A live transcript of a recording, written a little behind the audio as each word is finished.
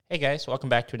Hey guys, welcome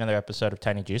back to another episode of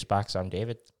Tiny Juice Box. I'm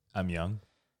David. I'm young.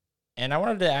 And I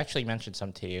wanted to actually mention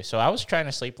something to you. So I was trying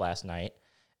to sleep last night,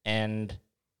 and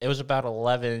it was about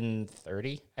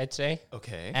 11:30, I'd say.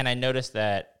 Okay. And I noticed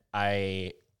that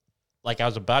I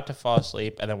was about to fall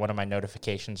asleep, and then one of my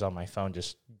notifications on my phone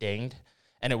just dinged,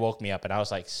 and it woke me up, and I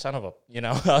was like, son of a,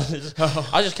 I was just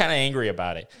kind of angry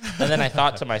about it. And then I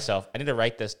thought to myself, I need to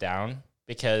write this down,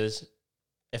 because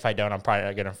if I don't, I'm probably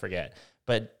not going to forget.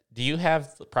 But do you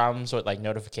have problems with, like,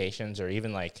 notifications or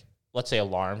even, like, let's say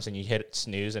alarms, and you hit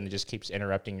snooze and it just keeps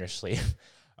interrupting your sleep?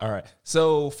 All right.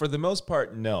 So for the most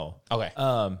part, no. Okay.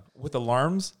 With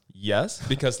alarms, yes,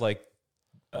 because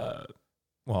they're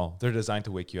designed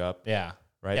to wake you up, Yeah.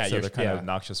 right? Yeah, so they're kind of yeah.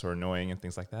 obnoxious or annoying and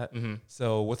things like that. Mm-hmm.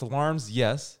 So with alarms,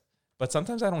 yes, but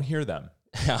sometimes I don't hear them.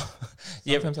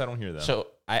 Sometimes I don't hear them. So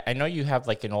I know you have,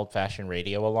 like, an old-fashioned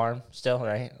radio alarm still,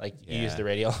 right? Like, you use Yeah. the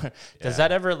radio alarm. Does Yeah.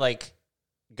 that ever, like,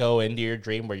 go into your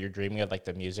dream where you're dreaming of, like,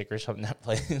 the music or something that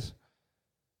plays?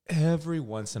 Every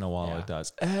once in a while Yeah. it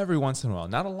does. Every once in a while.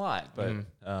 Not a lot, but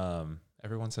Mhm.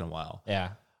 every once in a while.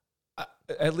 Yeah.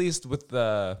 At least with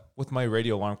my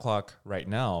radio alarm clock right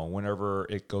now, whenever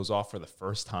it goes off for the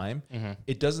first time, Mm-hmm.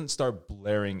 it doesn't start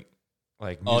blaring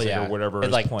like music or whatever It,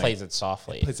 is like, playing. plays it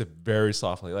softly. It plays it very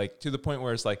softly, like to the point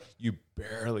where it's like you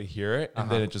barely hear it, and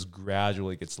then Uh-huh. it just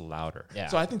gradually gets louder. Yeah.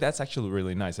 So I think that's actually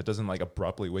really nice. It doesn't like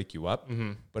abruptly wake you up,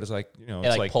 Mm-hmm. but it's like, It,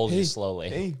 it's like, pulls hey, you slowly.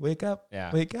 hey, wake up,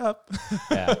 Yeah. wake up.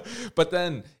 Yeah. But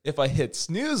then if I hit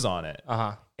snooze on it,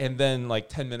 Uh-huh. and then like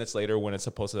 10 minutes later when it's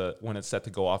set to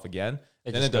go off again,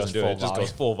 It then just it doesn't goes do it. full It just volume.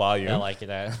 goes full volume. I like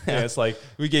that. And it's like,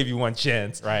 we gave you one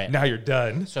chance. Right. Now you're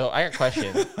done. So I got a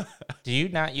question. Do you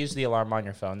not use the alarm on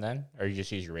your phone then? Or you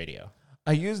just use your radio?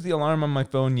 I use the alarm on my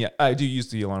phone. Yeah, I do use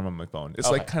the alarm on my phone.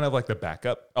 It's like Okay. kind of like the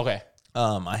backup. Okay.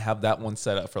 I have that one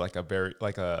set up for like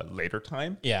a later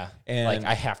time. Yeah. And like,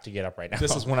 I have to get up right now.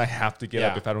 This is when I have to get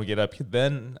up. Yeah. If I don't get up,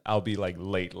 then I'll be like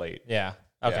late. Yeah.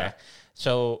 Okay. Yeah.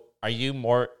 So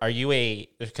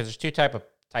because there's two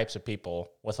types of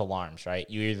people with alarms, right?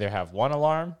 You either have one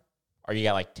alarm or you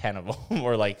got like 10 of them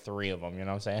or like 3 of them, you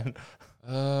know what I'm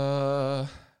saying?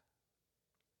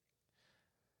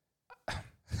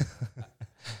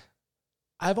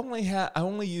 I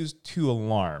only used 2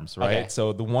 alarms, right? Okay.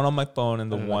 So the one on my phone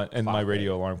and the And then one the and my clock,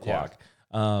 radio right? alarm Yeah.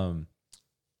 clock.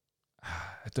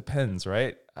 It depends,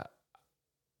 right?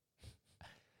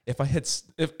 If I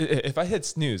hit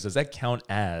snooze, does that count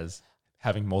as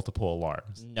having multiple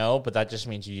alarms? No, but that just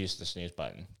means you use the snooze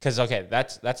button. Because, okay,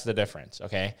 that's the difference,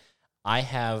 okay? I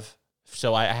have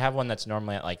one that's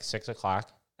normally at like 6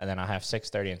 o'clock, and then I have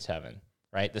 6:30 and 7,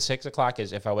 right? The 6 o'clock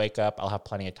is if I wake up, I'll have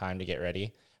plenty of time to get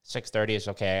ready. 6:30 is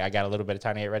okay, I got a little bit of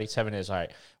time to get ready. 7 is, all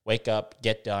right, wake up,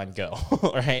 get done, go,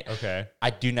 right? Okay. I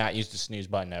do not use the snooze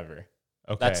button ever.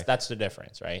 Okay. That's the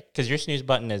difference, right? Because your snooze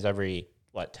button is every,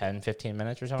 10, 15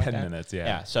 minutes or something 10 like that? minutes, yeah.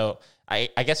 Yeah, so I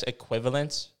guess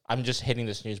equivalence, I'm just hitting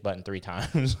the snooze button 3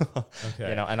 times,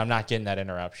 Okay. and I'm not getting that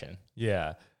interruption.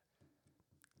 Yeah.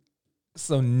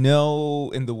 So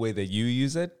no in the way that you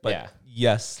use it, but Yeah.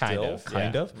 yes, Kind still, of,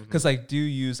 kind yeah. of. Because I do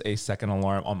use a second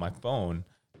alarm on my phone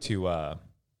to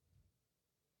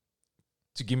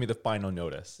give me the final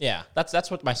notice. Yeah,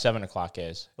 that's what my 7 o'clock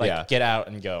is. Like, Yeah. get out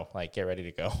and go. Like, get ready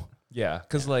to go. Yeah,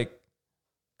 because I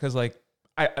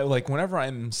like whenever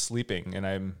I'm sleeping and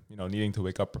I'm needing to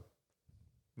wake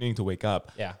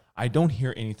up, Yeah, I don't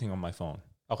hear anything on my phone.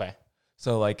 okay.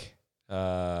 So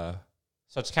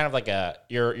So it's kind of like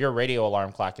your radio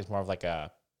alarm clock is more of like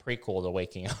a prequel to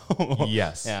waking up.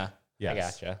 yes, Yeah, yes, I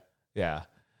gotcha. yeah.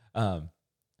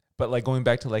 But like going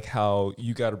back to like how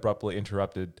you got abruptly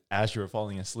interrupted as you were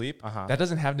falling asleep, Uh-huh. that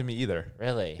doesn't happen to me either.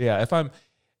 Really? Yeah, if I'm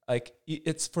like,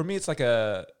 it's for me, it's like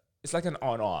an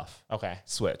on-off Okay.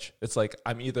 switch. It's like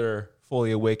I'm either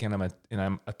fully awake and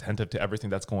I'm attentive to everything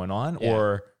that's going on, Yeah.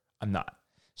 or I'm not.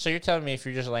 So you're telling me if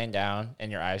you're just laying down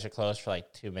and your eyes are closed for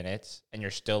like 2 minutes and you're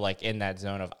still like in that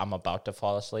zone of I'm about to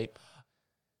fall asleep?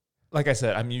 Like I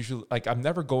said, I'm usually like I'm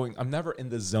never in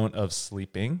the zone of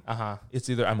sleeping. Uh-huh. It's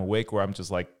either I'm awake or I'm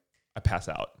just like I pass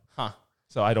out. Huh.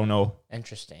 So I don't know.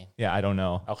 Interesting. Yeah, I don't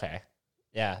know. Okay.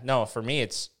 Yeah. No, for me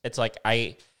it's like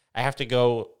I have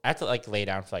to like lay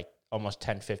down for like almost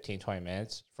 10, 15, 20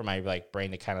 minutes for my like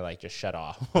brain to kind of like just shut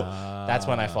off. That's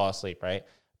when I fall asleep, right?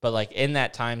 But like in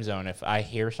that time zone, if I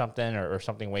hear something or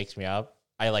something wakes me up,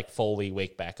 I like fully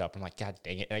wake back up. I'm like, God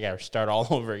dang it, I gotta start all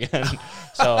over again.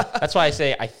 So that's why I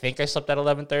say I think I slept at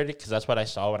 11:30 because that's what I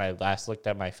saw when I last looked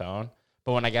at my phone.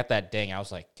 But when I got that ding, I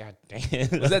was like, God dang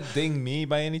it. Was that ding me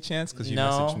by any chance? Because you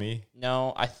messaged me.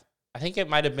 No, I think it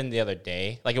might have been the other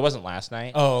day. Like it wasn't last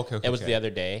night. Oh, okay. It was the other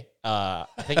day. I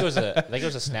think it was a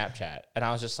Snapchat, and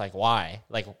I was just like, why?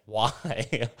 Like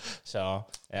why? So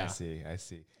yeah. I see.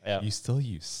 Yeah. You still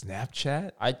use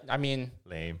Snapchat? I mean,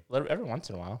 Lame. every once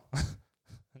in a while.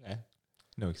 Yeah,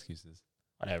 No excuses.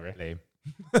 whatever. Lame.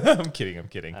 I'm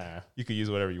kidding. Uh, You could use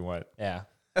whatever you want. Yeah.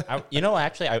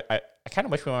 Actually, I kind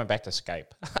of wish we went back to Skype.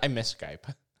 I miss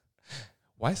Skype.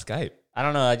 Why Skype? I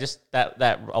don't know. I just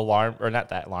that alarm or not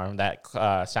that alarm that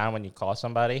sound when you call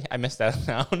somebody. I miss that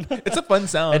sound. It's a fun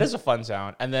sound. It is a fun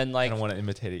sound. And then I like don't want to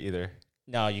imitate it either.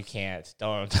 no, you can't.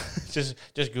 Don't just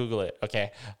Google it.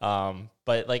 Okay.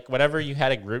 But like whenever you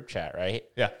had a group chat, right?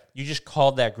 Yeah. You just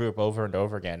called that group over and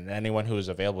over again, and anyone who was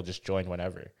available just joined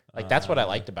whenever. Like that's what I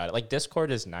liked about it. Like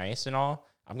Discord is nice and all.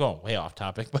 I'm going way off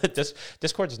topic, but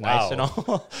Discord's nice and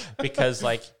all because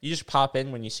like you just pop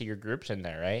in when you see your groups in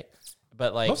there, right?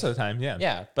 But like Most of the time, yeah.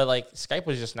 yeah, but like Skype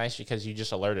was just nice because you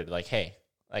just alerted like, hey,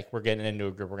 like we're getting into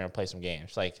a group, we're gonna play some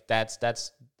games. Like that's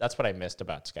what I missed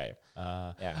about Skype.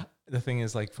 Yeah. The thing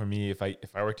is, like for me, if I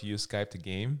were to use Skype to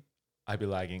game, I'd be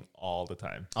lagging all the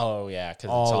time. Oh yeah, because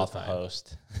All it's the off the time.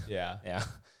 host. Yeah. Yeah.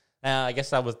 I guess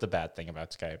that was the bad thing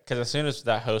about Skype. Because as soon as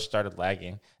that host started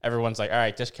lagging, everyone's like, all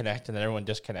right, disconnect. And then everyone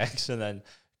disconnects and then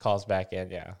calls back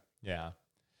in. Yeah. Yeah.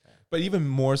 But even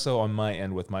more so on my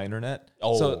end with my internet.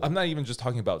 Oh. So I'm not even just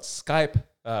talking about Skype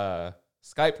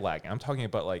lagging. I'm talking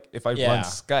about like if I Yeah. run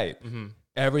Skype, Mm-hmm.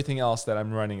 everything else that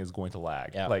I'm running is going to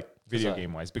lag. Yeah. Like video So-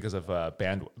 game wise because of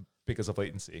because of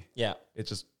latency. Yeah. It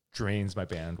just drains my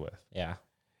bandwidth. Yeah.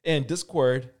 And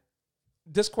Discord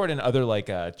and other like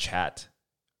chat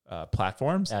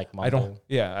platforms. Yeah, like I don't Mumble.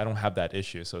 I don't have that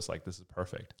issue. So it's like this is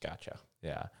perfect. Gotcha.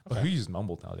 Yeah. But Okay. who uses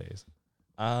Mumble nowadays?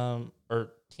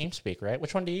 Or TeamSpeak, right?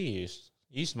 Which one do you use?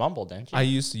 You used Mumble, didn't you? I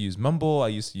used to use Mumble. I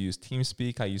used to use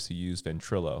TeamSpeak. I used to use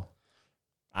Ventrilo.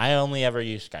 I only ever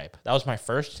used Skype. That was my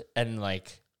first and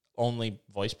like only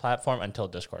voice platform until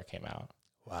Discord came out.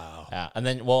 Wow. Yeah. And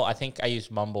then, well, I think I used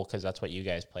Mumble because that's what you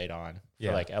guys played on for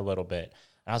Yeah. like a little bit.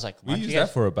 And I was like, We why don't used you guys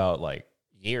that for about like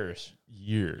years?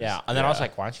 years. Yeah. And then I was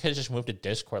like, why don't you guys just move to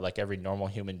Discord like every normal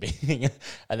human being?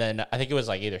 And then I think it was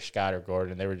like either Scott or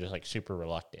Gordon. They were just like super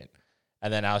reluctant.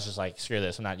 And then I was just like, screw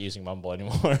this. I'm not using Mumble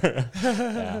anymore.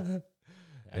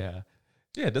 Yeah.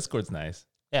 Yeah, Discord's nice.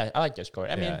 Yeah. I like Discord.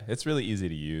 I mean, it's really easy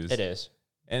to use. it is.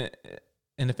 And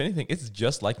if anything, it's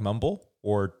just like Mumble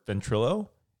or Ventrilo.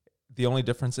 The only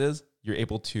difference is you're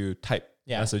able to type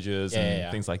messages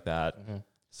and things like that. Mm-hmm.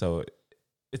 So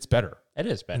it's better It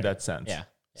is better. in that sense. Yeah.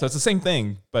 So it's the same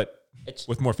thing, but It's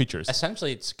with more features.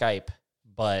 essentially it's Skype,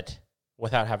 but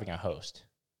without having a host,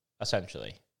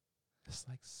 essentially. It's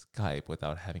like Skype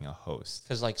without having a host.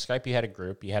 Because like Skype, you had a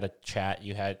group, you had a chat,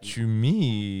 you had To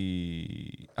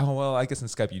me, I guess in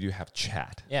Skype you do have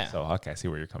chat. Yeah. So okay, I see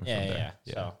where you're coming from there.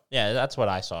 So yeah, that's what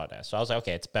I saw it as. So I was like,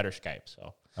 okay, it's better Skype.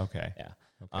 So Okay. yeah.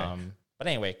 Okay. But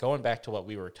anyway, going back to what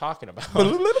we were talking about,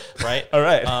 right? All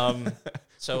right.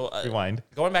 So Rewind.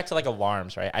 going back to like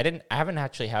alarms, right? I haven't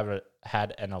actually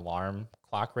had an alarm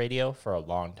clock radio for a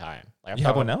long time. Like You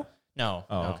have one now? No.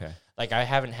 Oh, no. okay. Like I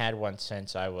haven't had one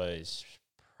since I was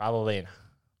probably in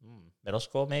middle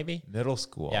school, maybe. Middle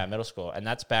school. Yeah, middle school. And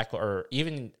that's back, or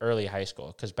even early high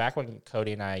school. Because back when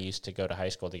Cody and I used to go to high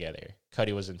school together,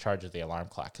 Cody was in charge of the alarm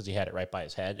clock because he had it right by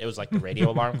his head. It was like the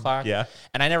radio alarm clock. Yeah.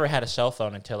 And I never had a cell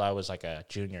phone until I was like a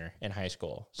junior in high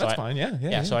school. So That's fine. Yeah.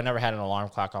 Yeah, so I never had an alarm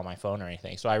clock on my phone or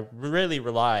anything. So I really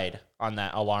relied on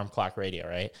that alarm clock radio,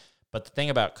 right? But the thing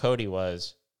about Cody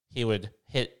was he would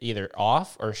hit either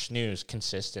off or snooze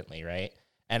consistently, right?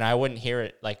 And I wouldn't hear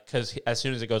it, like, because as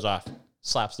soon as it goes off,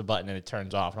 slaps the button and it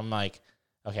turns off. I'm like,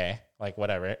 okay, like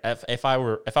whatever. If I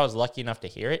was lucky enough to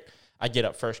hear it, I'd get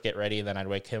up first, get ready, then I'd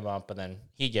wake him up, and then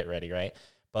he'd get ready, right?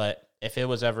 But if it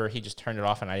was ever he just turned it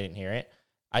off and I didn't hear it,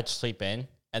 I'd sleep in,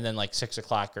 and then like 6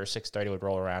 o'clock or 6:30 would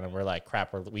roll around, and we're like,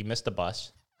 crap, we missed the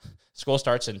bus. School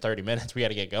starts in 30 minutes. We got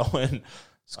to get going.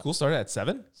 School started at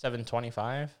 7?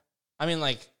 7:25. I mean,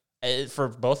 like for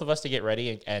both of us to get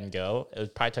ready and go,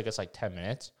 it probably took us like 10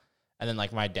 minutes. And then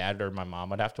like my dad or my mom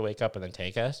would have to wake up and then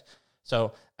take us.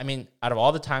 So, I mean, out of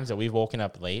all the times that we've woken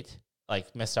up late,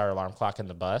 like missed our alarm clock in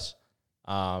the bus,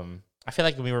 I feel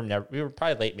like we were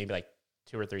probably late maybe like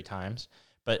 2 or 3 times.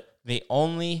 But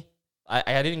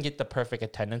I didn't get the perfect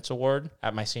attendance award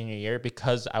at my senior year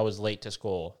because I was late to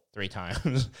school 3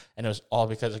 times. And it was all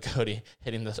because of Cody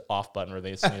hitting this off button or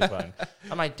the snooze button.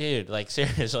 I'm like, dude, like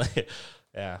seriously.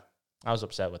 Yeah. I was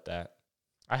upset with that.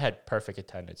 I had perfect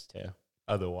attendance too.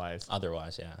 Otherwise,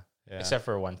 yeah. yeah. Except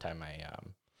for one time I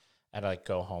had to like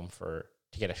go home to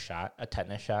get a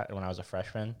tetanus shot when I was a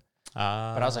freshman. But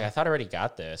I was like, I thought I already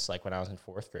got this. Like when I was in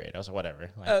 4th grade, I was like, whatever.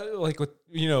 Like with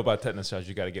about tetanus shots,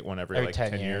 you got to get one every like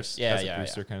 10 years. Yeah, as a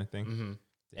booster kind of thing. Mm-hmm.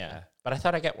 Yeah. But I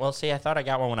thought I got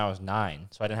one when I was 9,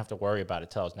 so I didn't have to worry about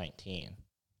it till I was 19.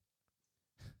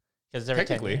 Because every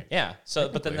 10 years. Yeah. So,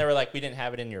 but then they were like, we didn't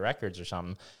have it in your records or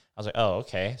something. I was like, oh,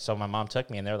 okay. So my mom took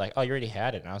me, and they were like, oh, you already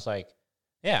had it. And I was like,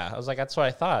 yeah. I was like, that's what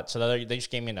I thought. So they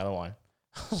just gave me another one.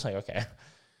 I was like, okay.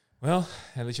 Well,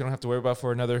 at least you don't have to worry about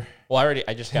for another. Well,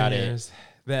 I just got it.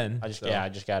 Then I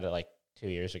just got it like 2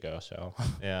 years ago. So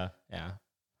yeah.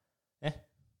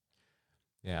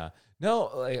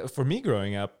 No, like, for me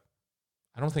growing up,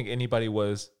 I don't think anybody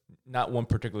was. Not one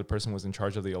particular person was in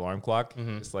charge of the alarm clock.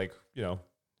 Mm-hmm. It's like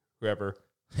whoever.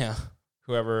 Yeah.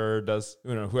 Whoever does,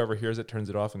 whoever hears it, turns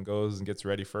it off and goes and gets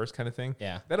ready first, kind of thing.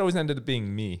 Yeah. That always ended up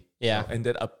being me. Yeah.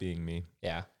 Ended up being me.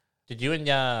 Yeah. Did you and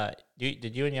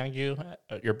Youngju,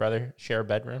 your brother, share a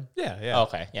bedroom? Yeah. Oh,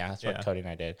 okay. Yeah, that's what Cody and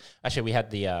I did. Actually, we had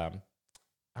the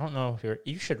I don't know if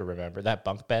you should remember that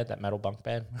bunk bed, that metal bunk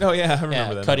bed. Oh yeah, I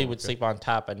remember that. Cody would sleep on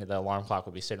top, and the alarm clock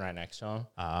would be sitting right next to him.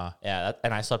 Yeah,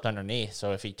 and I slept underneath.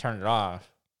 So if he turned it off,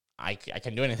 I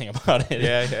couldn't do anything about it.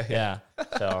 Yeah.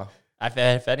 So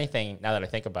if anything, now that I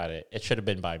think about it, it should have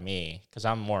been by me because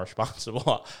I'm more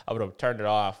responsible. I would have turned it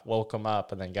off, woke him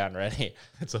up, and then gotten ready.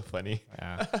 That's so funny.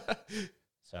 Yeah.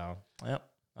 So that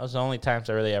was the only times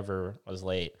I really ever was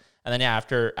late. And then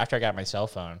after I got my cell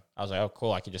phone, I was like, oh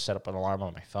cool, I could just set up an alarm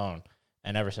on my phone.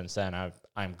 And ever since then,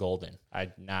 I'm golden.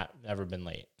 I've never been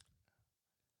late.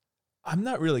 I'm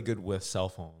not really good with cell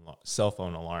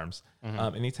phone alarms.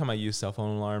 Mm-hmm. Anytime I use cell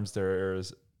phone alarms,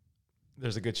 there's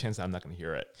a good chance that I'm not going to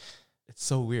hear it. It's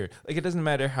so weird. Like it doesn't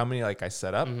matter how many I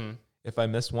set up. Mm-hmm. If I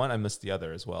miss one, I miss the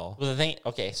other as well. Well, the thing,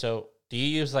 okay, so do you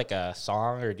use like a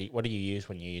song or what do you use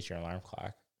when you use your alarm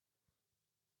clock?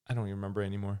 I don't even remember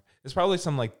anymore. It's probably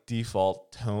some like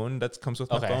default tone that comes with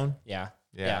my phone. Yeah.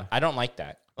 I don't like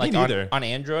that. Like Me neither. On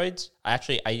Androids, I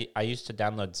used to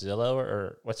download Zillow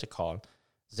or what's it called?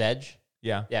 Zedge.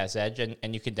 Yeah. Yeah, Zedge.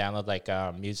 And you could download like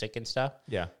music and stuff.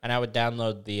 Yeah. And I would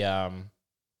download the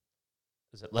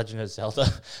is it Legend of Zelda?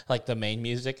 Like the main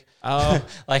music. Oh.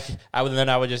 I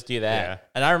would just do that. Yeah.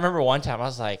 And I remember one time I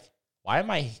was like, why am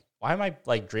I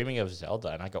like dreaming of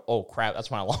Zelda? And I go, oh crap,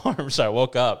 that's my alarm. So I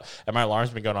woke up and my alarm's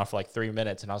been going off for like 3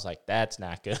 minutes, and I was like, that's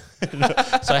not good.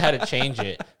 So I had to change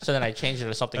it. So then I changed it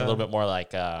to something a little bit more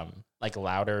like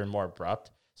louder and more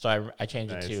abrupt. So I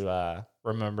changed it to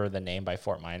Remember the Name by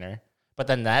Fort Minor. But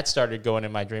then that started going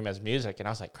in my dream as music, and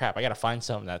I was like, crap, I got to find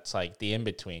something that's like the in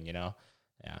between, Yeah.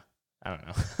 I don't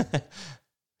know.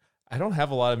 I don't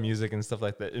have a lot of music and stuff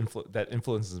like that that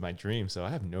influences my dream, so I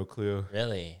have no clue.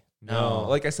 Really? No.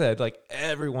 Like I said, like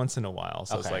every once in a while.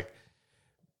 So it's like,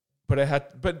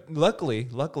 but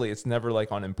luckily it's never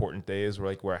like on important days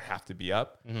where I have to be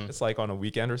up. Mm-hmm. It's like on a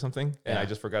weekend or something, and I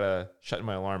just forgot to shut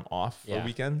my alarm off for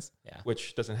weekends,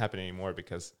 which doesn't happen anymore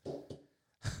because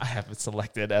I have it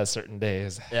selected as certain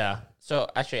days. Yeah. So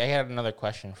actually, I had another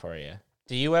question for you.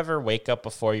 Do you ever wake up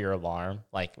before your alarm,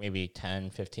 like maybe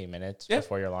 10, 15 minutes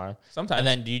before your alarm? Sometimes. And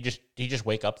then do you just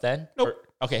wake up then? Nope.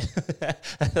 Okay.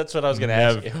 That's what I was going to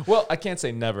ask you. Well, I can't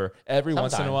say never. Every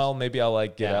once in a while, maybe I'll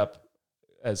like get up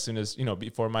as soon as,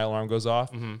 before my alarm goes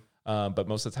off. Mm-hmm. But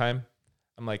most of the time,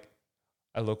 I'm like,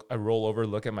 I roll over,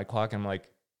 look at my clock, and I'm like,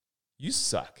 you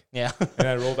suck. Yeah. And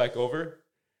I roll back over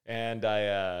and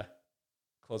I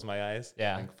close my eyes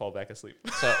and fall back asleep.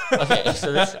 So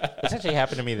this actually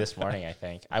happened to me this morning, I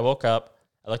think. I woke up,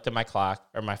 I looked at my clock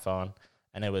or my phone,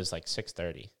 and it was like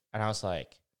 6:30. And I was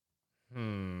like,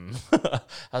 I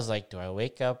was like, do I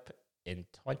wake up in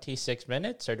 26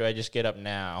 minutes or do I just get up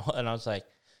now? And I was like,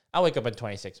 I'll wake up in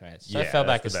 26 minutes. So I fell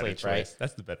back asleep, right?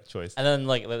 That's the better choice. And then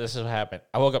this is what happened.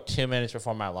 I woke up 2 minutes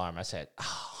before my alarm. I said,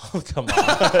 oh, come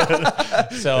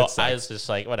on. So I was just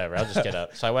like, whatever, I'll just get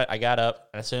up. So I got up,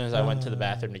 and as soon as I went to the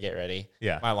bathroom to get ready,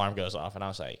 my alarm goes off, and I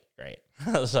was like, great.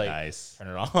 I was like, nice. Turn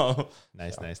it off.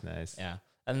 Nice. Yeah.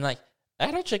 And that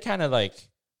actually kind of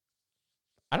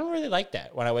I don't really like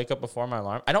that when I wake up before my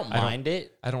alarm. I don't mind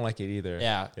it. I don't like it either.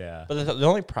 Yeah. Yeah. But the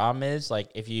only problem is,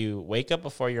 if you wake up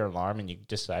before your alarm and you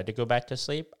decide to go back to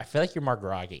sleep, I feel like you're more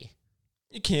groggy.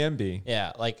 You can be.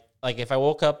 Yeah. Like if I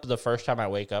woke up the first time I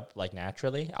wake up,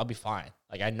 naturally, I'll be fine.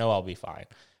 I know I'll be fine.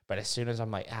 But as soon as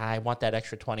I'm like, I want that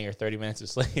extra 20 or 30 minutes of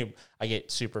sleep, I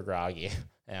get super groggy.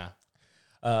 Yeah.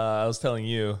 I was telling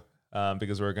you,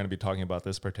 because we're going to be talking about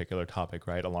this particular topic,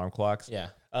 right? Alarm clocks.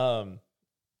 Yeah.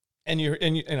 And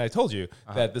I told you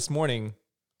that this morning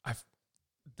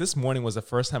was the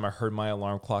first time I heard my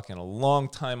alarm clock in a long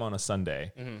time on a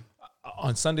Sunday. Mm-hmm.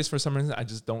 On Sundays, for some reason, I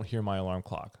just don't hear my alarm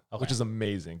clock, which is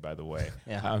amazing, by the way.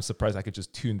 Yeah. I'm surprised I could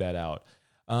just tune that out.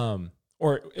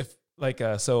 Or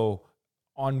So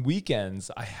on weekends,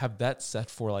 I have that set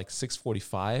for like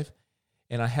 6:45,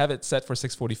 and I have it set for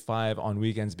 6:45 on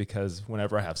weekends because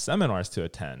whenever I have seminars to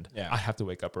attend, I have to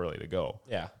wake up early to go.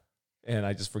 Yeah. And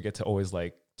I just forget to always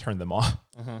like turn them off.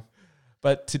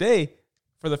 But today,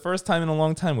 for the first time in a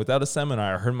long time, without a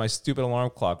seminar, I heard my stupid alarm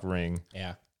clock ring.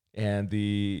 Yeah. And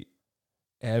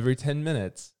every 10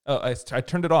 minutes, I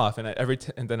turned it off, and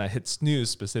and then I hit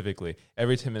snooze specifically.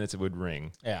 Every 10 minutes it would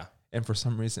ring. Yeah. And for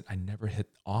some reason, I never hit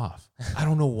off. I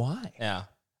don't know why. Yeah.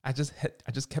 I just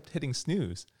kept hitting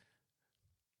snooze.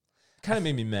 Kind of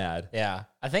made me mad. Yeah.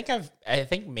 I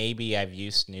think maybe I've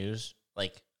used snooze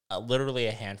like literally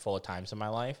a handful of times in my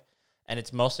life, and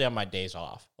it's mostly on my days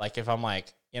off. Like if I'm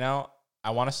like, I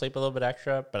want to sleep a little bit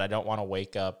extra, but I don't want to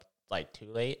wake up like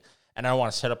too late, and I don't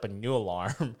want to set up a new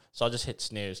alarm, so I'll just hit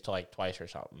snooze to like twice or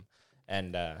something.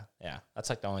 And that's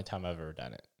like the only time I've ever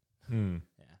done it. Yeah.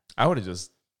 I would have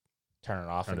just turn it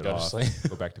off turned and it go off, to sleep.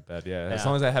 go back to bed. Yeah. As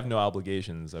long as I have no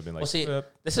obligations, I've been like, well, see,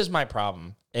 this is my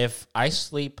problem. If I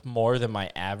sleep more than my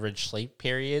average sleep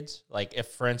periods, like if,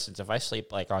 for instance, if I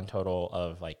sleep like on total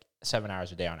of like 7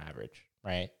 hours a day on average,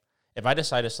 right? If I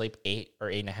decide to sleep 8 or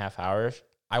 8.5 hours,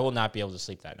 I will not be able to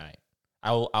sleep that night.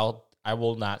 I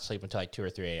will not sleep until like 2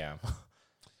 or 3 a.m.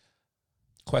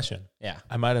 Question. Yeah.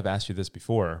 I might have asked you this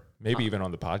before, maybe even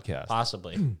on the podcast.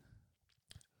 Possibly.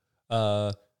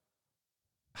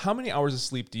 How many hours of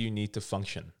sleep do you need to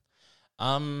function?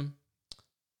 I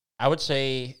would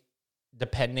say,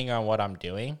 depending on what I'm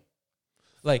doing,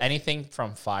 like anything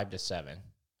from 5 to 7.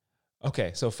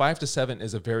 Okay, so 5 to 7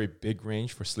 is a very big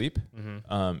range for sleep.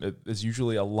 It's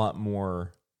usually a lot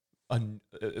more.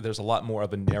 There's a lot more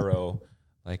of a narrow,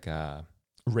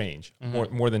 range,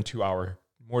 more than 2 hour,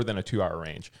 more than a 2 hour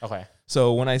range. Okay.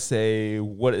 So when I say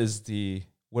what is the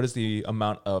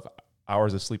amount of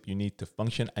hours of sleep you need to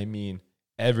function, I mean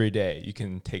every day you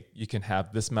can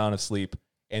have this amount of sleep,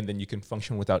 and then you can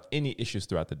function without any issues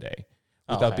throughout the day,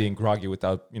 without being groggy,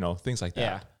 without things like that.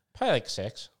 Yeah, probably like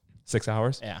 6. 6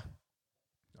 hours. Yeah.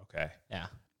 Okay. Yeah.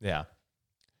 Yeah.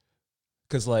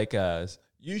 Because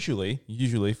usually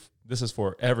this is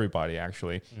for everybody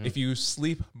actually. If you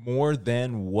sleep more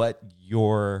than what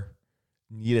your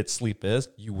needed sleep is,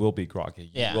 you will be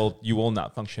groggy. You will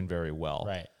not function very well.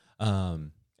 Right.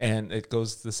 And it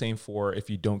goes the same for if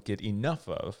you don't get enough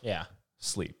of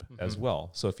sleep as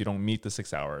well. So if you don't meet the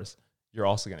 6 hours, you're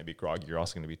also going to be groggy. You're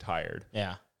also going to be tired.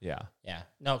 Yeah. Yeah. Yeah.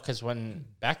 No, because when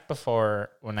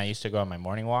I used to go on my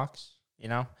morning walks,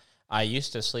 I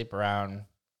used to sleep around,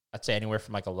 I'd say anywhere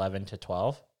from like 11 to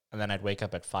 12. And then I'd wake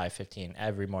up at 5:15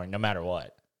 every morning, no matter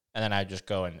what. And then I'd just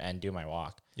go and do my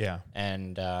walk. Yeah.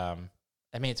 And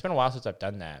it's been a while since I've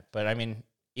done that. But I mean,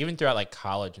 even throughout like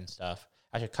college and stuff,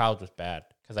 actually college was bad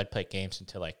because I'd play games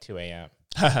until like 2 a.m.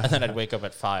 and then I'd wake up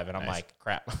at 5 and I'm like,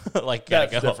 crap, like gotta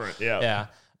That's go. Different. Yeah. Yeah.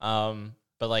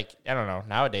 But like, I don't know.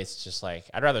 Nowadays it's just like,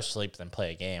 I'd rather sleep than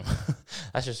play a game.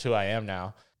 That's just who I am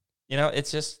now.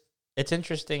 It's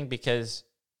interesting because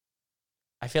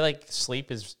I feel like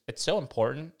it's so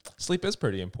important. Sleep is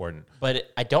pretty important.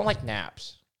 But I don't like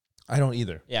naps. I don't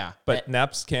either. Yeah. But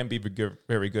naps can be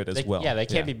very good as well. Yeah, they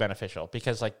can be beneficial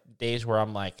because like days where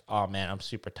I'm like, oh man, I'm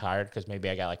super tired because maybe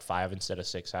I got like 5 instead of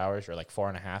 6 hours, or like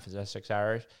 4.5 instead of 6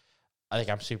 hours. I think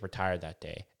I'm super tired that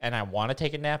day. And I want to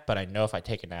take a nap, but I know if I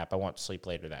take a nap, I won't sleep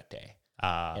later that day.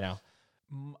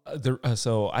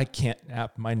 So I can't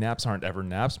nap. My naps aren't ever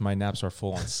naps. My naps are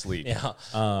full on sleep. Yeah.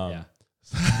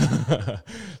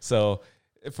 So,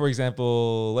 for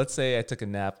example, let's say I took a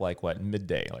nap like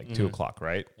midday, like 2 o'clock,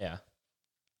 right? Yeah.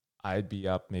 I'd be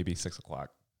up maybe 6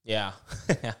 o'clock. Yeah.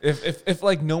 if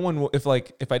I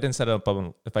didn't set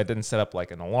up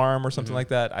like an alarm or something like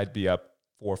that, I'd be up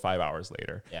 4 or 5 hours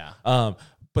later. Yeah.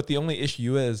 But the only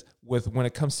issue is when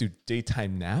it comes to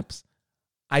daytime naps,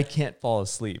 I can't fall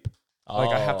asleep.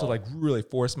 Like I have to like really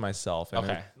force myself,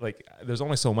 and there's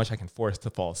only so much I can force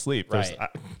to fall asleep. Right.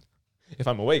 If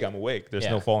I'm awake, I'm awake. There's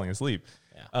no falling asleep.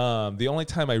 Yeah. The only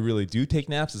time I really do take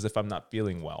naps is if I'm not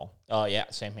feeling well. Oh yeah,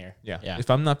 same here. Yeah. If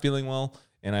I'm not feeling well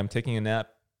and I'm taking a nap,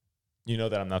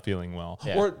 that I'm not feeling well.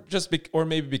 Yeah. Or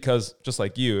maybe because just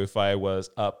like you, if I was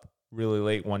up really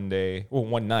late one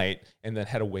night and then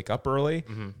had to wake up early,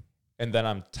 and then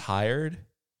I'm tired,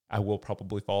 I will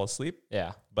probably fall asleep.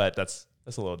 Yeah. But that's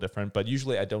a little different. But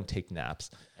usually I don't take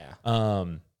naps. Yeah.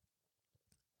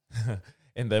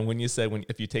 And then when you said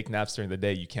if you take naps during the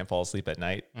day, you can't fall asleep at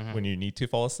night when you need to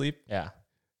fall asleep. Yeah.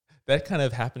 That kind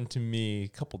of happened to me a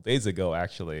couple days ago,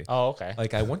 actually. Oh, okay.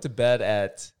 Like I went to bed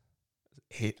at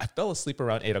 8. I fell asleep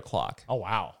around 8 o'clock. Oh,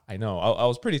 wow. I know. I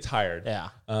was pretty tired. Yeah.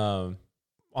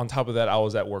 On top of that, I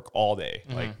was at work all day,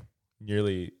 like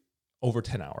nearly over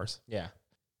 10 hours. Yeah.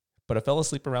 but I fell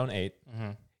asleep around 8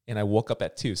 and I woke up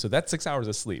at 2. So that's 6 hours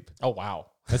of sleep. Oh, wow.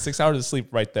 That's 6 hours of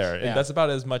sleep right there. Yeah. And that's about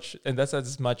as much, and that's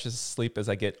as much as sleep as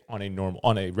I get on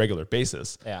a regular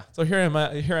basis. Yeah. So here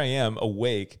I am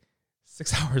awake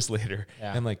 6 hours later.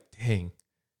 Yeah. I'm like, dang,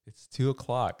 it's 2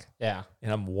 o'clock. Yeah.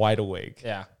 And I'm wide awake.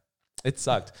 Yeah. It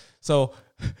sucked. So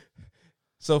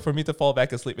for me to fall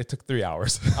back asleep, it took 3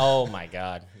 hours. Oh my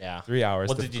God. Yeah. 3 hours.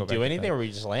 Well, did you do anything or were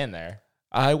you just laying there?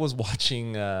 I was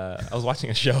watching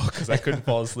a show because I couldn't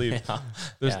fall asleep.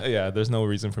 There's no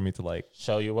reason for me to like.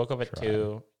 So you woke up at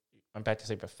 2, went back to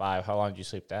sleep at 5. How long did you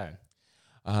sleep then?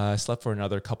 I slept for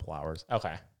another couple hours.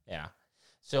 Okay. Yeah.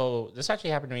 So this actually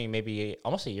happened to me maybe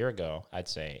almost a year ago, I'd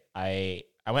say. I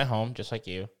went home just like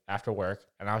you after work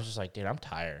and I was just like, dude, I'm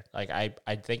tired. Like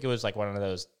I think it was like one of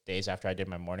those days after I did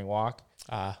my morning walk.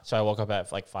 So I woke up at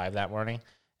like 5 that morning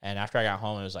and after I got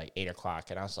home, it was like 8 o'clock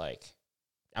and I was like,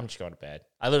 I'm just going to bed.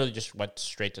 I literally just went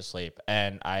straight to sleep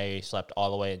and I slept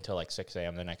all the way until like 6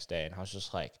 a.m. the next day. And I was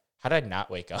just like, how did I not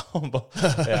wake up?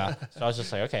 Yeah. So I was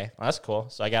just like, okay, well, that's cool.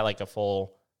 So I got like a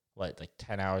full, like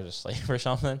 10 hours of sleep or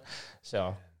something.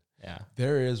 So yeah.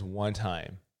 There is one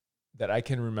time that I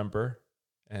can remember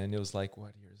and it was like,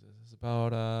 what year is this? It's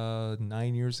about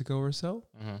 9 years ago or so.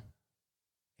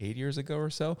 8 years ago or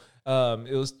so.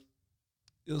 It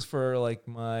was for like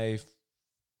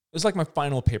it was like my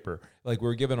final paper. Like we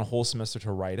were given a whole semester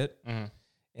to write it.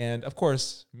 And of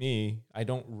course, I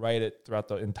don't write it throughout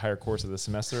the entire course of the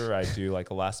semester. I do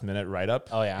like a last minute write up.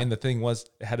 Oh yeah. And the thing was,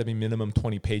 it had to be minimum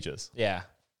 20 pages. Yeah.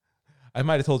 I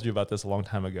might have told you about this a long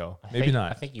time ago. Maybe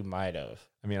not. I think you might have.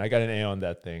 I mean, I got an A on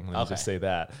that thing. Let me just say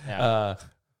that. Yeah.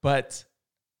 But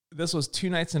this was 2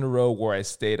 nights in a row where I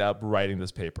stayed up writing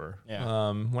this paper.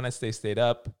 Yeah. When I stayed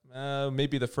up,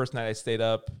 maybe the first night I stayed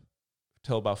up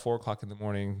till about 4 o'clock in the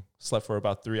morning, slept for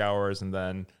about 3 hours, and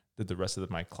then did the rest of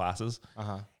my classes.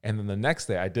 And then the next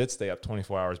day, I did stay up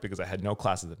 24 hours because I had no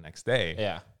classes the next day.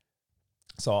 Yeah.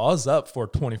 So I was up for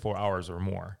 24 hours or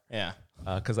more. Yeah.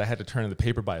 Because I had to turn in the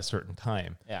paper by a certain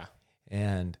time. Yeah.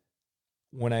 And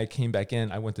when I came back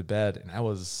in, I went to bed, and I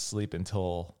was asleep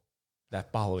until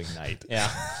that following night. Yeah.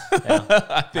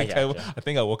 I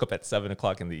think I woke up at 7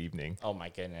 o'clock in the evening. Oh my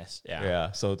goodness. Yeah.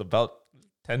 Yeah. So it's about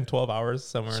 10, 12 hours,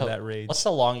 somewhere in that range. What's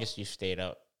the longest you stayed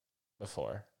up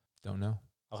before? Don't know.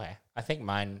 Okay. I think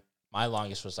my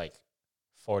longest was like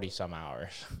 40 some hours.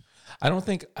 I don't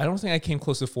think I came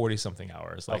close to 40 something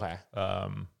hours. Like, okay.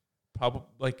 Probably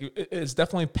like it's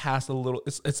definitely past a little.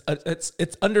 It's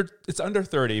under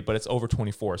 30, but it's over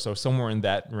 24. So somewhere in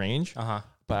that range. But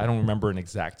I don't remember an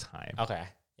exact time. Okay.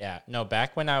 Yeah. No,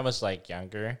 back when I was like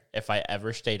younger, if I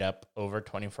ever stayed up over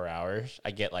 24 hours,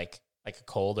 I get like a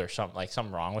cold or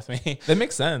something wrong with me. That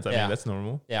makes sense. I mean, that's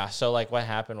normal. Yeah. So like what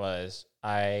happened was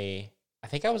I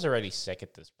think I was already sick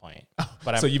at this point.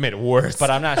 But so you made it worse. But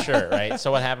I'm not sure, right?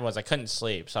 So what happened was I couldn't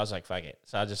sleep. So I was like, fuck it.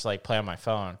 So I just like play on my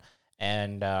phone.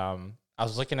 And I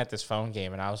was looking at this phone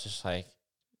game and I was just like,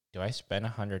 do I spend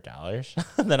 $100?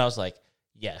 And then I was like,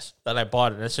 yes. Then I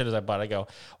bought it. And as soon as I bought it, I go,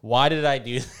 why did I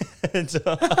do that?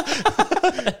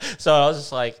 So I was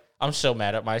just like, I'm so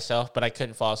mad at myself, but I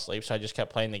couldn't fall asleep. So I just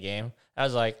kept playing the game. I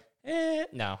was like,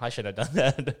 no, I should have done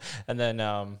that. And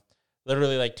then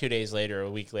literally like 2 days later, a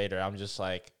week later, I'm just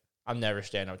like, I'm never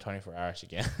staying up 24 hours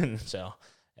again. So,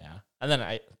 yeah. And then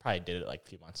I probably did it like a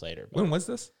few months later. When was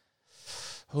this?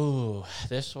 Ooh,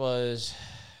 this was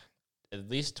at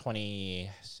least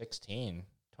 2016,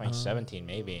 2017,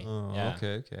 maybe. Yeah.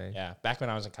 Okay. Yeah, back when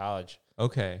I was in college.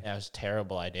 Okay. Yeah, it was a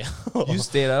terrible idea. You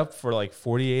stayed up for like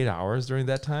 48 hours during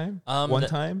that time? One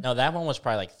time? No, that one was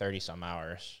probably like 30 some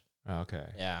hours. Okay.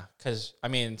 Yeah, because I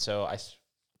mean, so I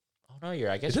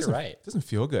guess you're right. It doesn't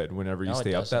feel good whenever you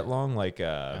stay up that long. Like,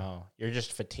 no, you're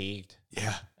just fatigued.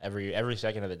 Yeah. Every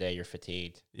second of the day, you're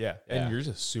fatigued. Yeah. And you're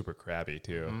just super crabby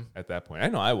too at that point. I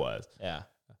know I was. Yeah.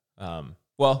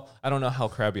 Well, I don't know how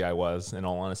crabby I was, in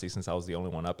all honesty, since I was the only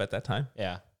one up at that time.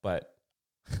 Yeah. But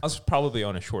I was probably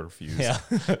on a shorter fuse. Yeah.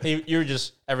 You were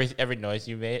just, every noise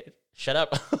you made, shut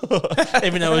up.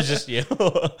 Even though it was just you.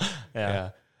 Yeah.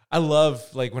 I love,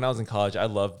 like, when I was in college, I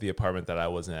loved the apartment that I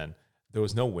was in. There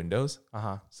was no windows.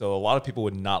 So a lot of people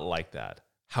would not like that.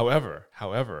 However,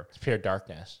 it's pure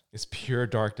darkness. It's pure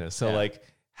darkness. So like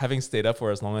having stayed up for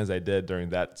as long as I did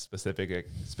during that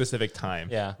specific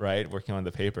time, right, working on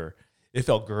the paper, it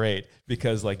felt great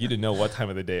because like you didn't know what time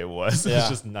of the day it was. It was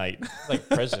just night. It's like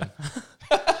prison.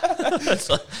 That's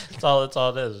all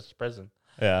it is. It's prison.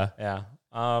 Yeah. Yeah.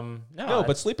 No,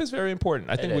 but sleep is very important.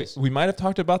 I think we might have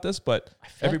talked about this, but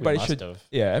everybody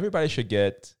should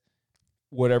get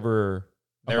whatever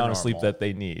amount of sleep that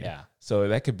they need. Yeah. So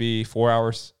that could be 4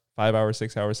 hours 5 hours,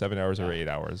 6 hours, 7 hours, or 8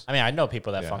 hours. I mean, I know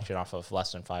people that function off of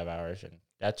less than 5 hours, and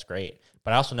that's great.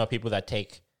 But I also know people that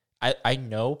take. I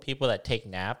know people that take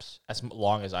naps as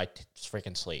long as I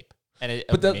freaking sleep. And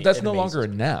that's no longer a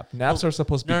nap. Naps are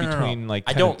supposed to be between like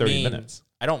 10 and 30 minutes.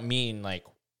 I don't mean like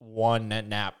one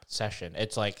nap session.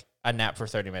 It's like a nap for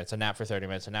 30 minutes, a nap for 30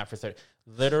 minutes, a nap for 30.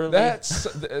 Literally.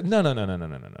 That's no.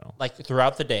 Like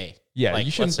throughout the day. Yeah, like,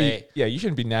 you shouldn't be. Yeah, you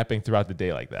shouldn't be napping throughout the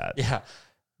day like that. Yeah.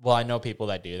 Well, I know people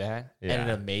that do that, and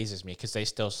it amazes me because they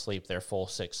still sleep their full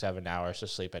 6-7 hours to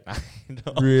sleep at night.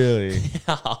 Really?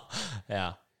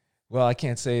 Yeah. Well, I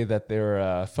can't say that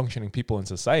they're functioning people in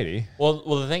society.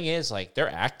 Well, the thing is, like,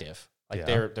 they're active. Like,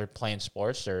 they're playing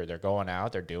sports. They're going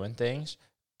out. They're doing things.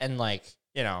 And, like,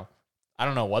 you know, I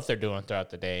don't know what they're doing throughout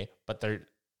the day, but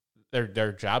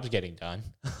their job's getting done.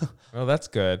 Well, that's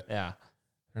good. Yeah.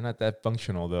 They're not that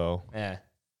functional, though. Yeah.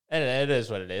 And it is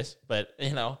what it is. But,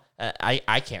 you know,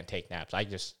 I can't take naps. I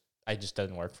just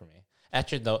doesn't work for me.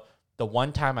 Actually, the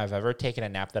one time I've ever taken a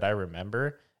nap that I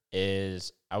remember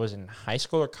is I was in high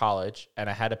school or college, and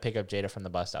I had to pick up Jada from the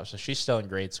bus stop. So she's still in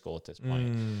grade school at this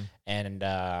point. And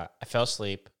I fell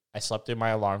asleep. I slept through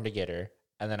my alarm to get her,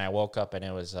 and then I woke up, and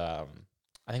it was I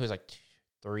think it was like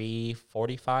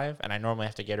 3:45, and I normally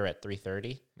have to get her at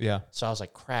 3:30. Yeah. So I was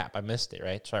like, crap, I missed it,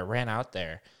 right? So I ran out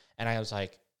there, and I was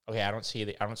like, okay, I don't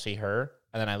see her.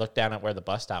 And then I looked down at where the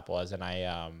bus stop was, and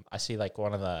I see like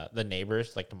one of the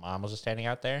neighbors, like the mom was standing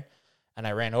out there, and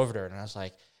I ran over to her, and I was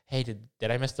like, hey,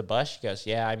 did I miss the bus? She goes,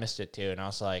 yeah, I missed it too. And I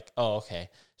was like, oh, okay.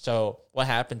 So what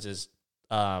happens is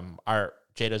our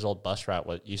Jada's old bus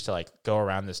route used to like go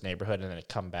around this neighborhood and then it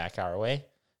come back our way.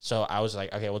 So I was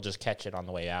like, okay, we'll just catch it on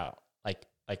the way out.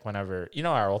 Like whenever, you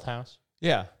know, our old house?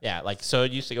 Yeah. Yeah. Like, so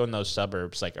it used to go in those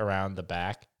suburbs, like around the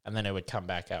back, and then it would come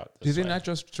back out. Do they not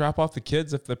just drop off the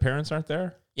kids if the parents aren't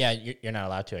there? Yeah. You're not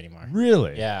allowed to anymore.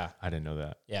 Really? Yeah. I didn't know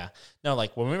that. Yeah. No,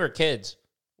 like when we were kids,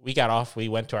 we got off, we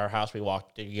went to our house, we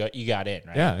walked, you got in,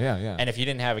 right? Yeah. And if you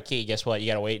didn't have a key, guess what? You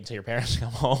got to wait until your parents come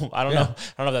home. I don't know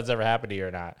if that's ever happened to you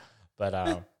or not,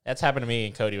 but that's happened to me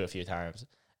and Cody a few times.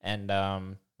 And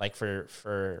like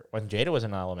for when Jada was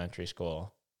in elementary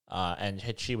school, and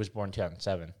she was born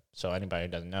 2007. So anybody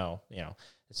who doesn't know, you know,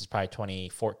 this is probably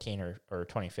 2014 or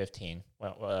 2015.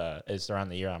 Is around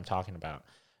the year I'm talking about.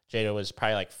 Jada was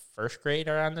probably like first grade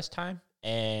around this time.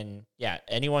 And yeah,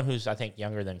 anyone who's, I think,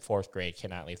 younger than fourth grade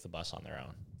cannot leave the bus on their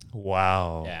own.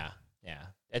 Wow. Yeah.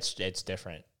 It's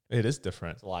different. It is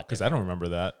different. It's a lot because I don't remember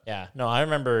that. Yeah. No, I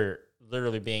remember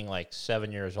literally being like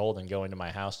 7 years old and going to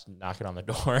my house, knocking on the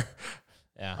door.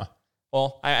 Yeah. Huh.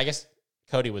 Well, I guess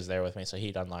Cody was there with me, so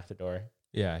he'd unlock the door.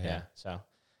 Yeah. So,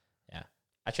 yeah.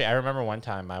 Actually, I remember one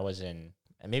time I was in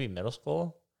maybe middle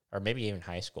school or maybe even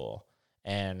high school,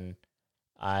 and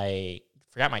I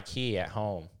forgot my key at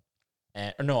home.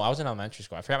 I was in elementary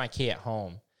school. I forgot my key at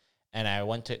home, and I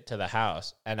went to the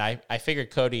house, and I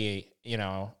figured Cody, you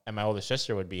know, and my older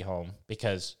sister would be home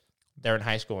because they're in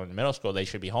high school and middle school. They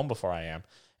should be home before I am.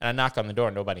 And I knock on the door,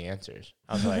 and nobody answers.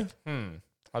 I was like, I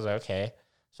was like, okay.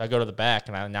 So I go to the back,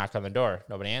 and I knock on the door.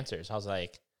 Nobody answers. I was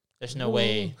like, there's no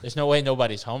way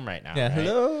nobody's home right now. Yeah, right?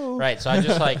 Hello. Right. So I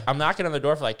just like, I'm knocking on the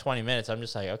door for like 20 minutes. I'm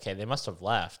just like, okay, they must have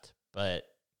left, but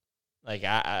like,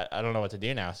 I don't know what to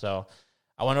do now. So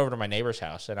I went over to my neighbor's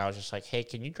house, and I was just like, hey,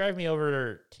 can you drive me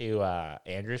over to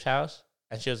Andrew's house?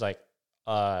 And she was like,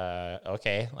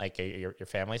 okay, like your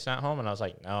family's not home? And I was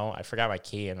like, no, I forgot my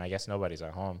key, and I guess nobody's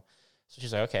at home. So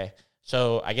she's like, okay.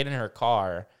 So I get in her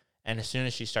car, and as soon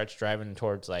as she starts driving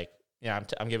towards, like, you know,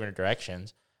 I'm giving her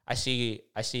directions, I see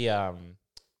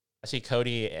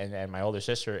Cody and my older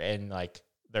sister in like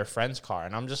their friend's car,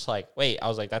 and I'm just like, wait. I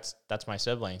was like, that's my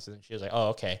siblings. And she was like, oh,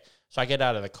 okay. So I get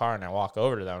out of the car and I walk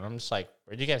over to them, and I'm just like,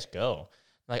 where'd you guys go?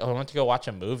 Like, oh, I went to go watch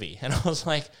a movie. And I was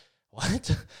like,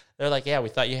 what? They're like, yeah, we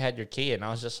thought you had your key. And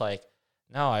I was just like,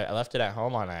 no, I left it at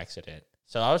home on accident.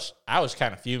 So I was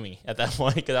kind of fuming at that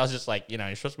point, because I was just like, you know,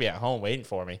 you're supposed to be at home waiting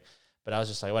for me. But I was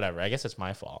just like, whatever, I guess it's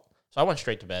my fault. So I went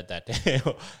straight to bed that day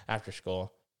after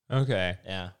school. Okay.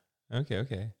 Yeah.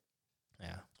 Okay.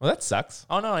 Yeah. Well, that sucks.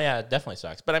 Oh, no, yeah, it definitely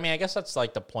sucks. But I mean, I guess that's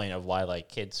like the point of why like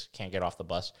kids can't get off the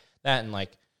bus. That and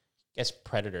like, I guess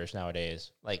predators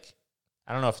nowadays. Like,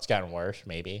 I don't know if it's gotten worse,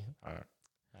 maybe. I don't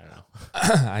know.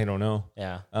 I don't know.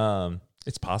 Yeah.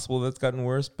 It's possible that it's gotten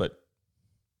worse, but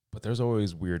there's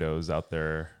always weirdos out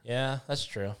there. Yeah, that's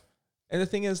true. And the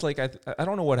thing is, like, I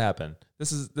don't know what happened.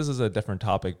 This is a different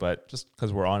topic, but just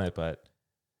because we're on it, but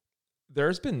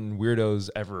there's been weirdos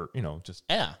ever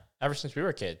since we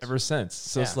were kids. Yeah. Ever since.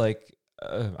 So it's like,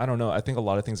 I don't know. I think a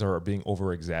lot of things are being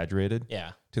over exaggerated.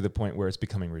 Yeah. To the point where it's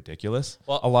becoming ridiculous.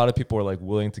 Well, a lot of people are like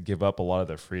willing to give up a lot of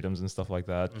their freedoms and stuff like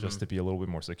that just to be a little bit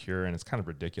more secure, and it's kind of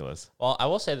ridiculous. Well, I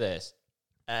will say this,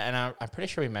 and I'm pretty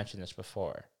sure we mentioned this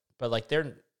before, but like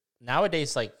they're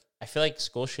nowadays, like I feel like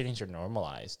school shootings are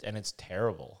normalized, and it's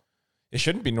terrible. It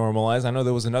shouldn't be normalized. I know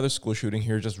there was another school shooting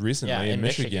here just recently in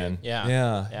Michigan.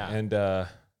 Yeah. And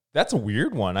that's a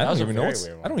weird one. I don't even know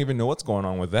I don't even know what's going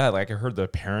on with that. Like I heard the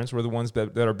parents were the ones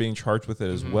that are being charged with it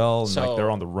as well, and So, like they're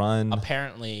on the run.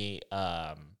 Apparently,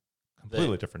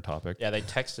 Completely different topic. Yeah, they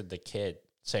texted the kid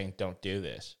saying, "Don't do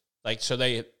this." Like, so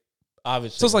they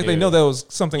obviously. So it's like they know that was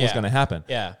something was going to happen.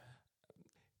 Yeah.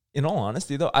 In all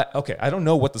honesty, though, I don't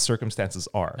know what the circumstances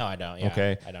are. No, I don't. Yeah,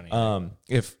 okay, I don't either.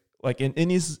 If like in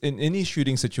any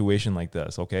shooting situation like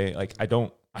this, okay, like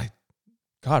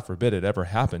God forbid it ever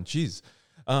happened. Jeez,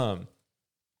 but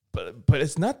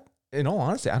it's not. In all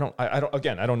honesty, I don't.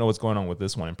 Again, I don't know what's going on with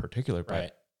this one in particular, but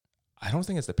Right. I don't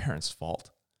think it's the parents' fault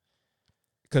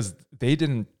because they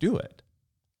didn't do it.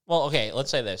 Well, okay, let's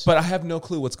say this. But I have no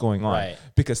clue what's going on, Right.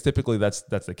 because typically that's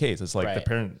the case. It's like Right. the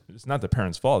parent. It's not the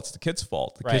parent's fault. It's the kid's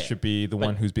fault. The Right. kid should be the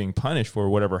one who's being punished for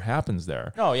whatever happens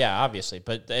there. No, yeah, obviously.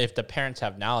 But if the parents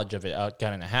have knowledge of it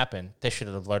going to happen, they should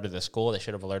have alerted the school. They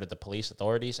should have alerted the police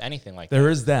authorities, anything like that. There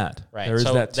is that. Right. There is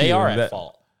so that too. they are and at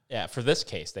fault. Yeah, for this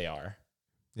case, they are.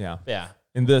 Yeah. Yeah.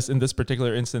 In this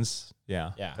particular instance,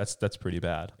 yeah. Yeah. That's pretty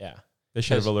bad. Yeah. They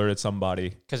should have alerted somebody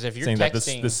Because if you're saying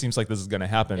texting, that this seems like this is going to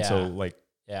happen. So Yeah. like,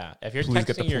 yeah, if you're please texting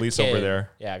get the your police kid, over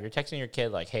there. Yeah, if you're texting your kid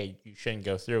like, "Hey, you shouldn't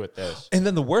go through with this." And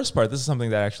then the worst part, this is something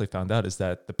that I actually found out, is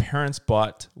that the parents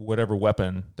bought whatever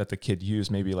weapon that the kid used,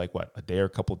 maybe like a day or a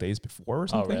couple days before or Oh,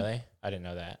 something. really? I didn't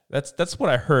know that. That's what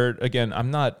I heard. Again,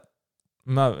 I'm not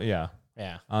Yeah.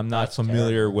 I'm not That's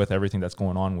familiar terrible. with everything that's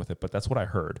going on with it, but that's what I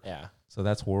heard. Yeah. So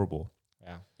that's horrible.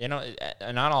 Yeah.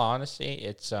 In all honesty,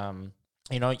 it's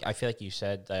I feel like you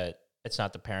said that it's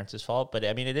not the parents' fault, but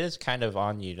I mean, it is kind of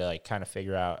on you to like kind of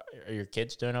figure out, are your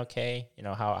kids doing okay?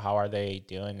 How are they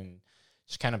doing? And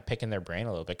just kind of picking their brain a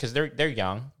little bit, because they're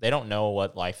young. They don't know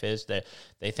what life is.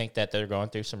 They think that they're going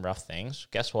through some rough things.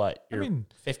 Guess what? You're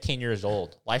 15 years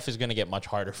old. Life is going to get much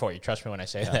harder for you. Trust me when I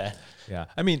say that. Yeah.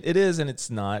 I mean, it is and it's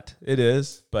not. It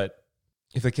is, but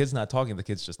if the kid's not talking, the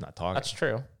kid's just not talking. That's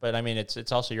true. But I mean,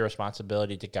 it's also your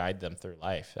responsibility to guide them through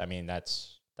life. I mean,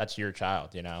 that's your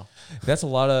child, That's a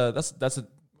lot of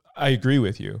I agree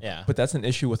with you. Yeah. But that's an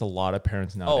issue with a lot of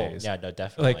parents nowadays. Oh, yeah, no,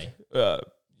 definitely. Like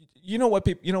you know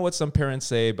what some parents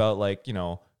say about like,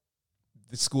 the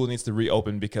school needs to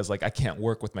reopen because like I can't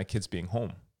work with my kids being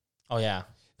home. Oh, yeah.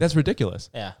 That's ridiculous.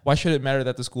 Yeah. Why should it matter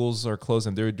that the schools are closed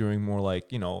and they're doing more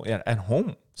like, at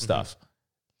home stuff?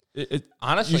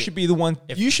 Honestly, you should be the one.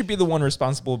 You should be the one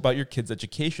responsible about your kids'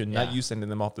 education, not Yeah. you sending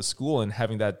them off to school and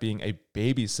having that being a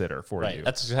babysitter for right. you.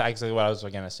 That's exactly what I was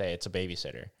going to say. It's a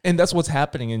babysitter. And that's what's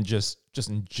happening in just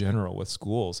in general with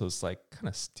schools. So it's like kind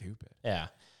of stupid. Yeah.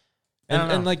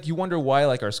 And like you wonder why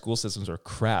like our school systems are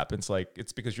crap. It's like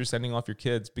it's because you're sending off your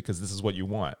kids because this is what you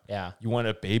want. Yeah. You want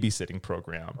a babysitting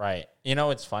program. Right.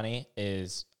 What's funny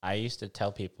is I used to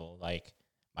tell people like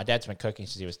my dad's been cooking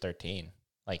since he was 13.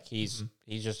 Like he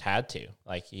just had to.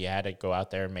 Like he had to go out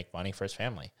there and make money for his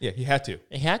family. Yeah, he had to.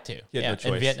 He had to. He had no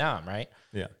choice. In Vietnam, right?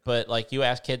 Yeah. But like you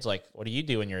ask kids like, what do you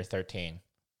do when you're 13?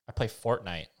 I play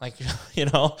Fortnite. Like,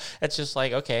 it's just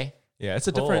like, okay. Yeah, it's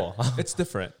different. It's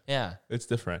different. Yeah. It's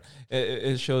different.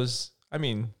 It shows, I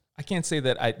mean, I can't say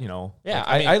that Yeah,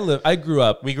 I grew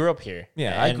up. We grew up here.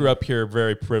 Yeah, I grew up here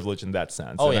very privileged in that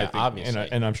sense. Oh, and yeah, I think, obviously.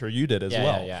 And I'm sure you did as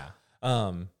well.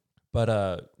 Yeah.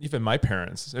 But even my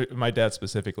parents, my dad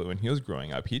specifically, when he was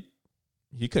growing up, he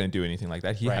couldn't do anything like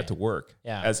that. He Right. had to work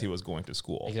Yeah. as he was going to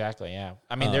school. Exactly. Yeah.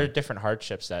 I mean, there are different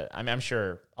hardships that I'm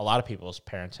sure a lot of people's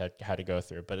parents had to go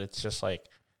through, but it's just like,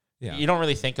 you don't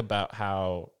really think about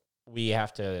how we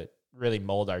have to really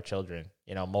mold our children,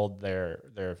 mold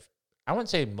their, I wouldn't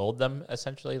say mold them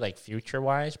essentially like future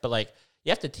wise, but like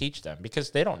you have to teach them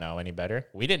because they don't know any better.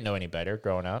 We didn't know any better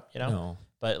growing up, No.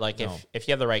 But like if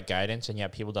you have the right guidance and you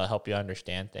have people to help you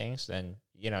understand things, then,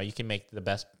 you can make the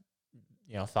best,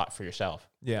 thought for yourself.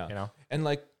 Yeah. And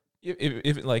like,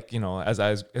 if like, as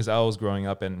I was growing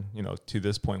up and, to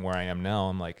this point where I am now,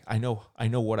 I'm like, I know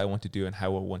what I want to do and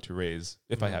how I want to raise,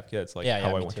 if I have kids, like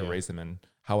how I want to raise them and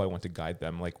how I want to guide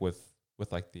them, like with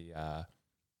like the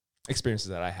experiences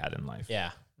that I had in life.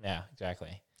 Yeah. Yeah,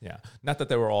 exactly. Yeah. Not that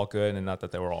they were all good and not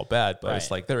that they were all bad, but it's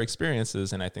Right. like their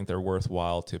experiences. And I think they're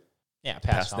worthwhile to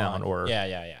Pass down on. or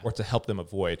to help them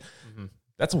avoid. Mm-hmm.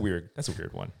 That's a weird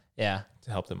one Yeah. to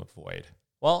help them avoid.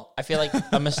 Well, I feel like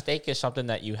a mistake is something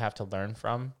that you have to learn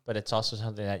from, but it's also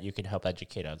something that you can help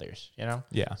educate others,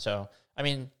 Yeah. So, I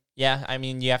mean, yeah, I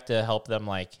mean, you have to help them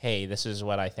like, hey, this is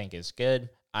what I think is good.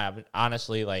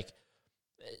 Honestly, like,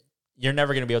 you're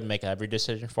never going to be able to make every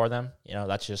decision for them. You know,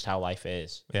 that's just how life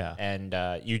is. Yeah. And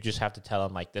you just have to tell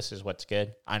them, like, this is what's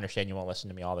good. I understand you won't listen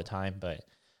to me all the time, but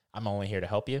I'm only here to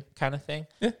help you kind of thing.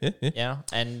 Yeah. You know?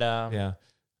 And Yeah.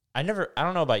 I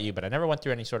don't know about you, but I never went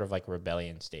through any sort of like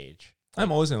rebellion stage.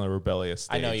 I'm always in a rebellious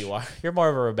stage. I know you are. You're more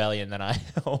of a rebellion than I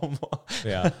am.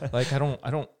 Yeah. Like I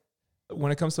don't,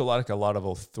 when it comes to a lot of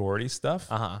authority stuff,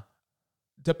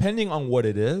 depending on what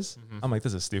it is, I'm like,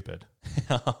 this is stupid.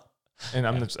 And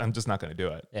I'm just not going to do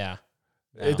it. Yeah.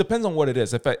 No. It depends on what it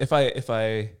is. If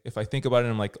I think about it and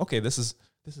I'm like, okay, this is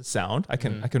sound. I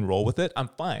can roll with it. I'm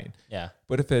fine. Yeah.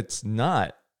 But if it's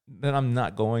not, then I'm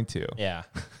not going to. Yeah.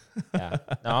 Yeah.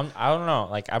 No, I don't know.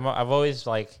 Like I've always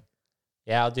like,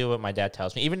 yeah, I'll do what my dad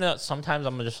tells me. Even though sometimes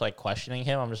I'm just like questioning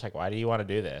him. I'm just like, why do you want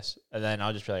to do this? And then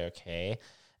I'll just be like, okay.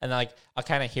 And then like I'll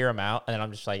kind of hear him out, and then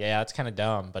I'm just like, yeah, it's kind of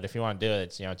dumb. But if you want to do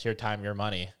it, it's your time, your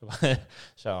money.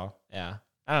 So yeah,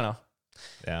 I don't know.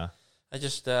 Yeah. I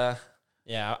just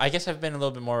yeah, I guess I've been a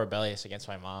little bit more rebellious against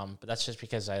my mom, but that's just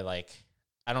because I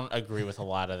don't agree with a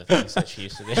lot of the things that she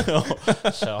used to do.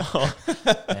 So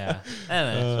yeah, I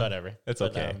don't know, it's whatever. It's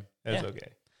okay. It's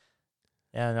okay.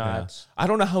 Yeah, no, Yeah. I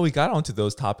don't know how we got onto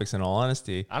those topics. In all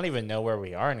honesty, I don't even know where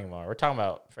we are anymore. We're talking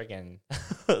about freaking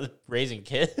raising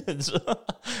kids.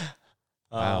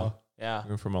 Wow. Yeah. we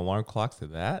went from alarm clocks to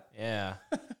that, Yeah.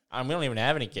 We don't even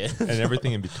have any kids. and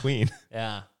everything in between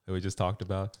Yeah. that we just talked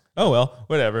about. Oh well,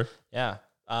 whatever. Yeah.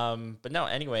 But no,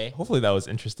 anyway. Hopefully that was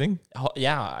interesting.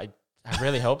 Yeah, I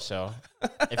really hope so.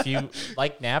 If you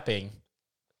like napping,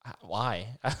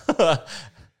 why?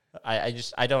 I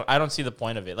don't see the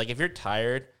point of it. Like if you're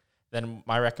tired, then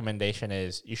my recommendation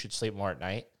is you should sleep more at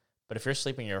night. But if you're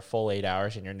sleeping your full 8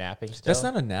 hours and you're napping still, That's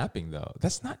not a napping though.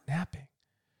 That's not napping.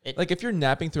 Like if you're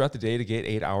napping throughout the day to get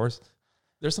 8 hours,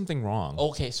 there's something wrong.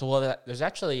 Okay, so there's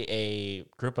actually a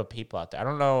group of people out there. I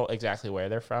don't know exactly where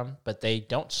they're from, but they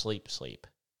don't sleep.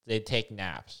 They take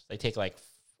naps. They take like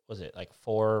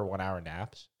 4 1-hour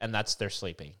naps, and that's their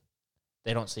sleeping.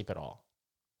 They don't sleep at all.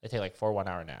 They take like 4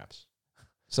 1-hour naps.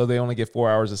 So they only get 4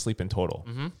 hours of sleep in total.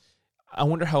 Mm-hmm. I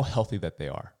wonder how healthy that they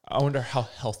are.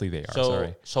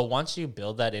 So once you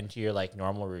build that into your like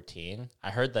normal routine,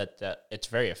 I heard that it's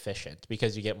very efficient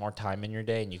because you get more time in your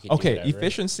day and you can do whatever.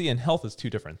 Efficiency and health is two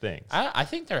different things. I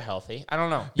think they're healthy. I don't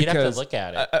know. You'd have to look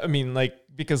at it. I mean,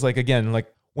 because again,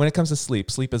 when it comes to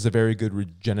sleep is a very good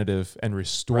regenerative and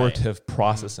restorative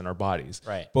process in our bodies,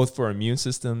 right? Both for immune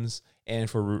systems and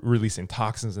for releasing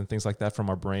toxins and things like that from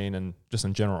our brain and just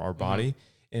in general our body.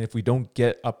 And if we don't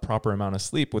get a proper amount of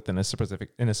sleep within a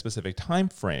specific time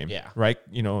frame, right?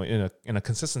 In a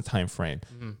consistent time frame,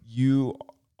 you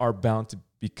are bound to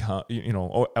become,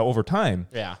 over time,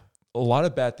 a lot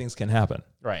of bad things can happen.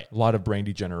 Right. A lot of brain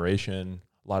degeneration,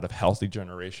 a lot of health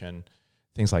degeneration,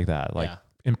 things like that,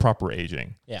 improper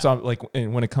aging. Yeah. So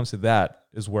and when it comes to that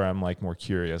is where I'm more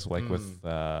curious, with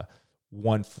 4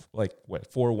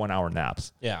 1-hour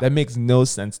naps. Yeah. That makes no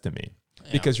sense to me.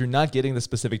 Because you're not getting the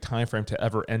specific time frame to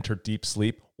ever enter deep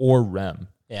sleep or REM.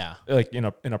 Yeah. In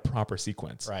a proper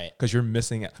sequence. Right. Because you're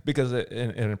missing it. Because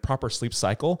in a proper sleep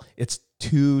cycle, it's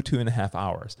 2.5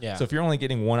 hours. Yeah. So if you're only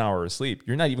getting 1 hour of sleep,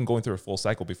 you're not even going through a full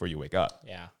cycle before you wake up.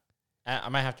 Yeah. I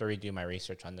might have to redo my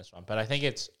research on this one, but I think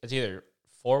it's either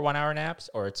 4 1-hour naps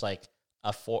or it's like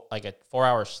a 4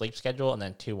 hour sleep schedule and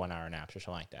then 2 1-hour naps or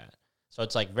something like that. So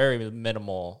it's very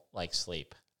minimal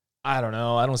sleep. I don't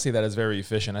know. I don't see that as very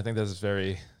efficient. I think that's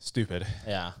very stupid.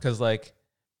 Yeah. Because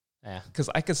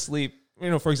I could sleep,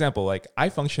 for example, I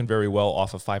function very well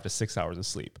off of 5 to 6 hours of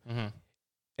sleep. Mm-hmm.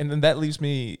 And then that leaves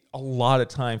me a lot of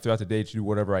time throughout the day to do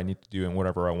whatever I need to do and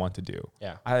whatever I want to do.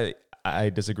 Yeah. I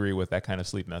disagree with that kind of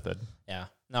sleep method. Yeah.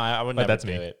 No, I would never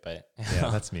do it, but yeah,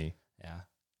 that's me. Yeah.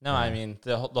 No, I mean,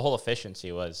 the whole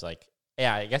efficiency was I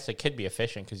guess it could be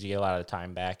efficient because you get a lot of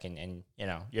time back and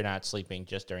you're not sleeping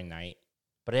just during night.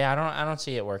 But yeah, I don't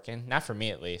see it working. Not for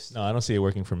me, at least. No, I don't see it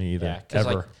working for me either. Yeah,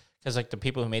 ever. Because the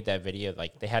people who made that video,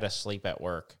 they had to sleep at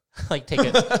work,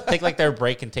 take their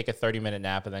break and take a 30-minute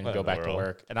nap and then go back to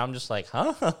work. And I'm just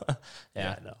huh?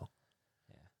 Yeah, no.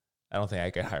 Yeah, I don't think I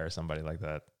could hire somebody like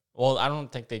that. Well, I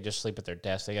don't think they just sleep at their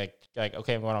desk. They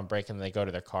okay, I'm going on break, and they go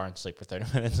to their car and sleep for 30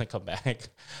 minutes and come back.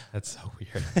 That's so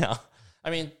weird. Yeah,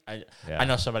 I mean, I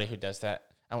know somebody who does that.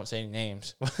 I won't say any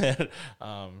names, but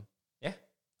yeah.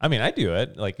 I mean, I do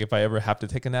it. If I ever have to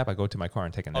take a nap, I go to my car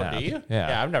and take a nap. Oh, do you? Yeah.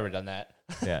 Yeah, I've never done that.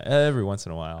 Yeah, every once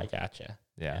in a while. I gotcha.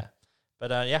 Yeah.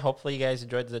 But hopefully you guys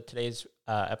enjoyed today's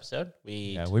episode.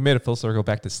 We made a full circle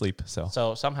back to sleep.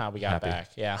 So somehow we got back.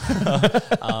 Yeah.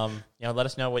 Let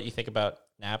us know what you think about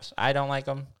Naps. I don't like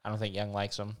them. I don't think Young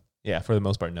likes them. Yeah, for the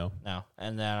most part, no. No.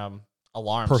 And then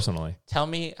alarms. Personally, tell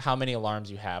me how many alarms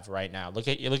you have right now. Look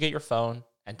at your phone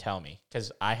and tell me,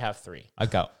 because I have 3. I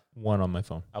got 1 on my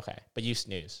phone, Okay, but you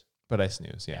snooze. but I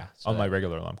snooze. Yeah, Yeah, so on my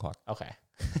regular alarm clock. Okay.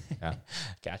 Yeah.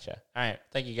 Gotcha. All right.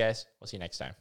 Thank you guys. We'll see you next time.